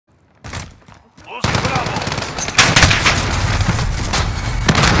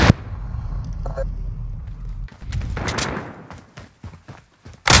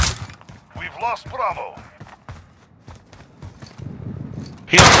lost Bravo.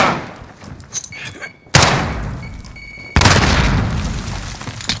 He on top.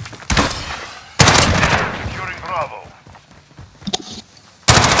 Securing Bravo.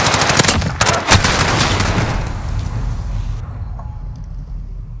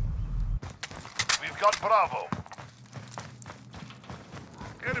 We've got Bravo.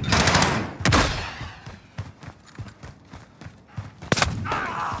 Enemy.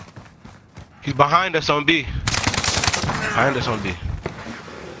 He's behind us on B. Behind us on B.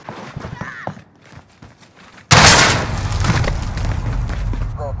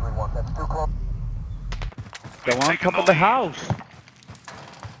 The one on top of the house.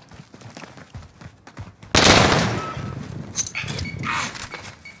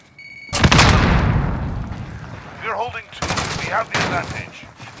 We're holding 2. We have the advantage.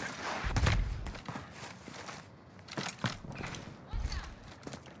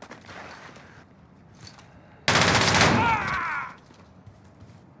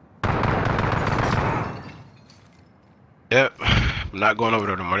 Yep. I'm not going over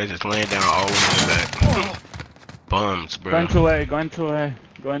there no more. They just laying down all over the back. Bums, bro. Going to A, going to A,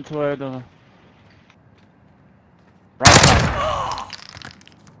 going to A. The right side.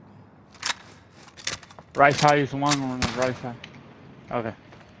 Right side is one on the right side. Okay.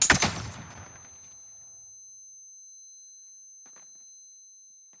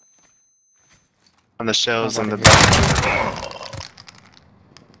 On the shells in the back.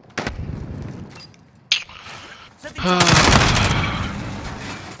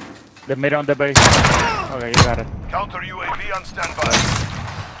 The mid on the base. Okay, you got it. Counter UAV on standby.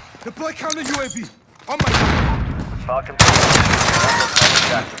 Deploy counter UAV. On my way. Falcon.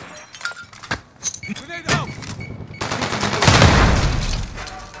 Grenade out.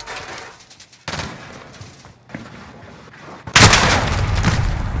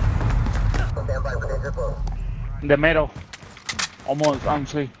 In the middle. Almost on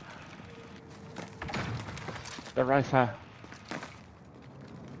C. The right side.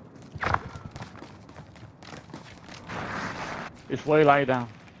 It's way light down.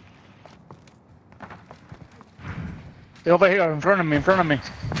 Over here, in front of me, in front of me.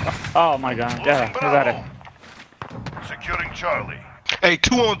 Oh my god, yeah, you got it. Securing Charlie. Hey,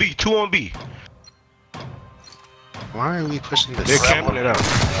 2 on B, 2 on B. Why are we pushing this? They're camping it out.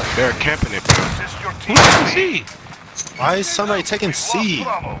 They're camping it, bro. Assist your team. Who's C? Why is somebody taking C?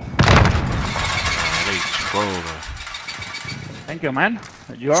 Bravo. They trolling. Thank you, man.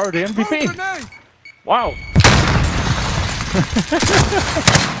 You are the MVP. Grenade. Wow.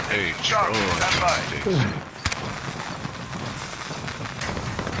 Hey, Charlie, stand by. trolling.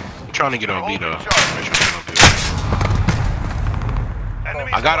 I'm trying to get on B though. Make sure they don't do it.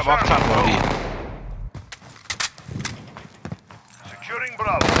 Enemies I got him off top on B. Securing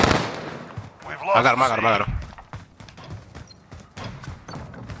Bravo. We've lost I got him, I got him, I got him.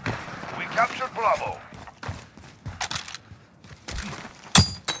 We captured Bravo.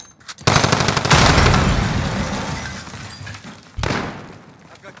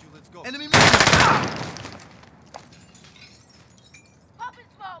 I got you. Let's go. Enemy Popping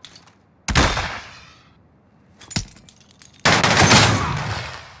smoke.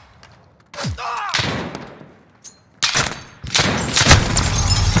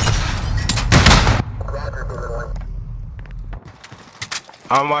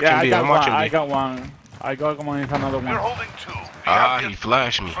 I'm watching Yeah, B, I'm watching I B. got one. I got one with another We're one. holding 2. We Ah, have he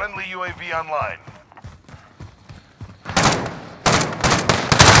flashed me. friendly UAV online.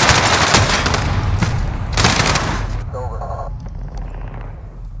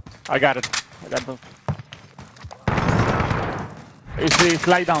 I got it. I got both. It's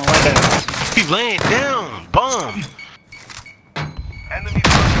light down right there. He laying down, bum. Enemy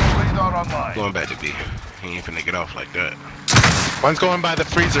personal radar online. Going back to B. He ain't finna get off like that. One's going by the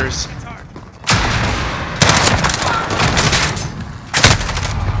freezers.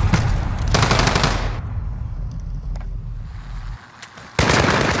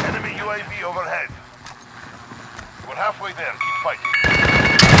 Enemy UAV overhead. We're halfway there. Keep fighting.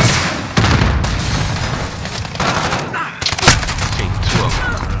 Take 2 of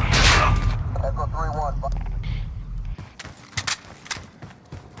them. Echo 3-1.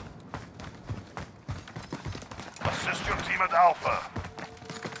 Assist your team at Alpha.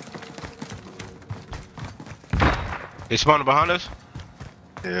 They spawning behind us?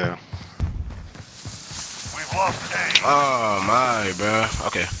 Yeah. We've lost A. Oh my, bro.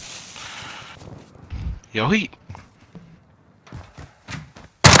 Okay. Yo, Heat.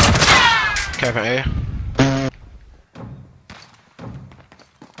 Captain A.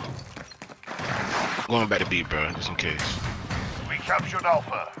 Going back to B, bro, just in case. We captured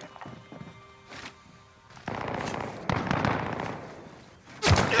Alpha.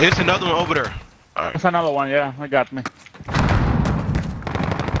 It's another one over there. Alright. That's another one, yeah. They got me.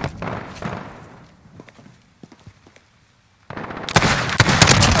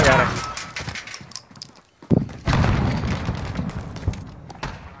 I got it.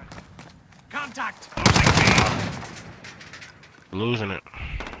 Contact! Losing it.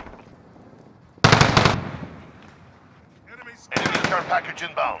 Enemy care package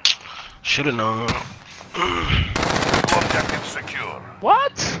inbound. Should've known. Objective secure.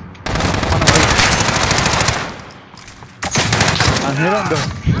 What? I'm hitting the.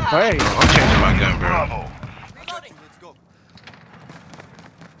 Hey. I'm changing my gun, bro. Bravo. Reloading! Let's go.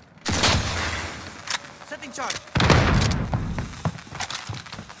 Setting charge.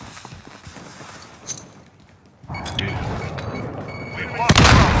 Dude. We've lost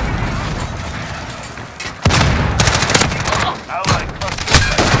Bravo. Allied cluster.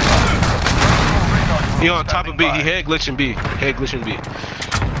 He on top of B. He head glitching B. Head glitching B.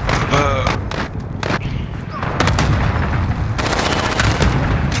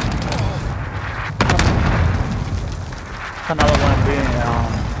 Another one being.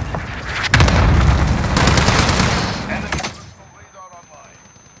 Enemy radar online.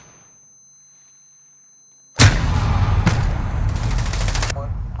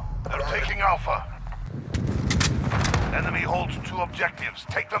 They're taking Alpha. Enemy holds 2 objectives.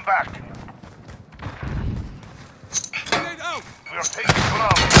 Take them back. Grenade out! We are taking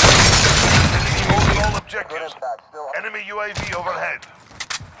Bravo. Enemy holds all objectives. Enemy UAV overhead.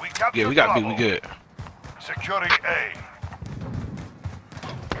 We captured Yeah, we got B. Bravo. We good. Securing A.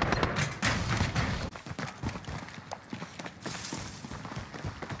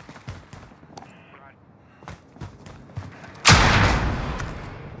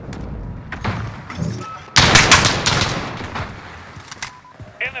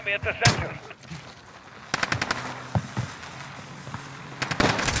 Enemy at the center.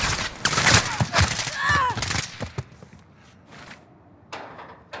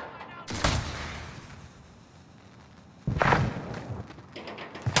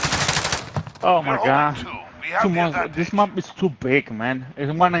 Oh my We're god. holding 2. We have Too the much. advantage. This map is too big, man.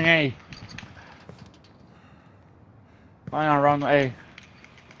 It's one in A. I am around A.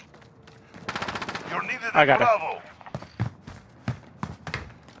 You're needed I at got it. Bravo.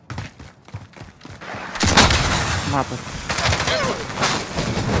 Map is.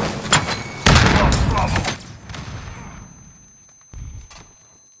 Lost Bravo.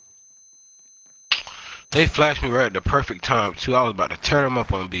 They flashed me right at the perfect time too. I was about to turn them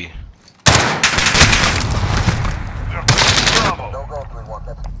up on B. We're taking Bravo.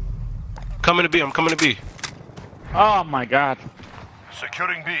 Coming to B. I'm coming to B. Oh my god.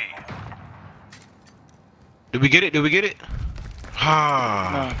 Securing B. Did we get it? Did we get it?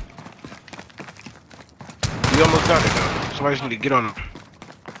 Ah. No. We almost got it though. Somebody just need to get on.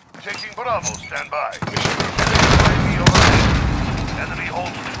 Taking Bravo. Stand by. Enemy UAV overhead. Enemy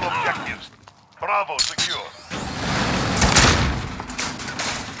holds 2 objectives. Bravo secure.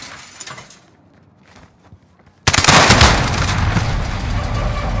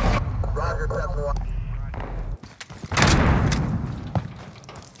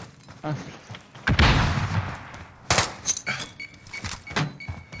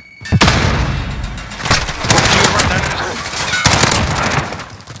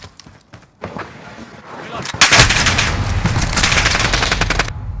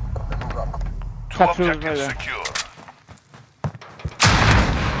 Two Capture objectives right there. secure.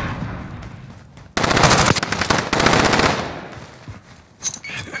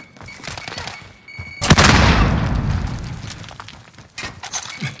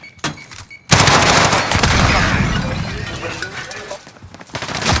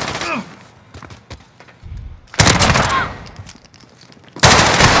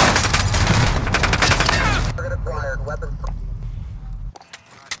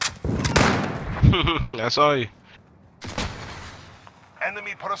 That's all you.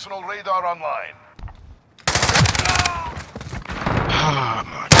 Enemy personal radar online. Oh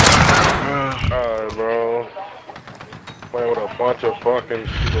my god. Alright, bro. Playing with a bunch of fucking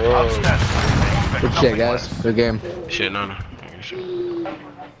drugs. Outstanding. Good shit, guys. Good game. Shit, no.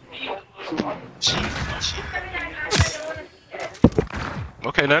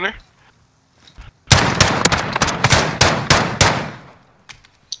 Okay, Nunner.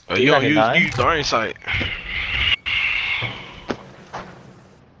 You used the iron sight.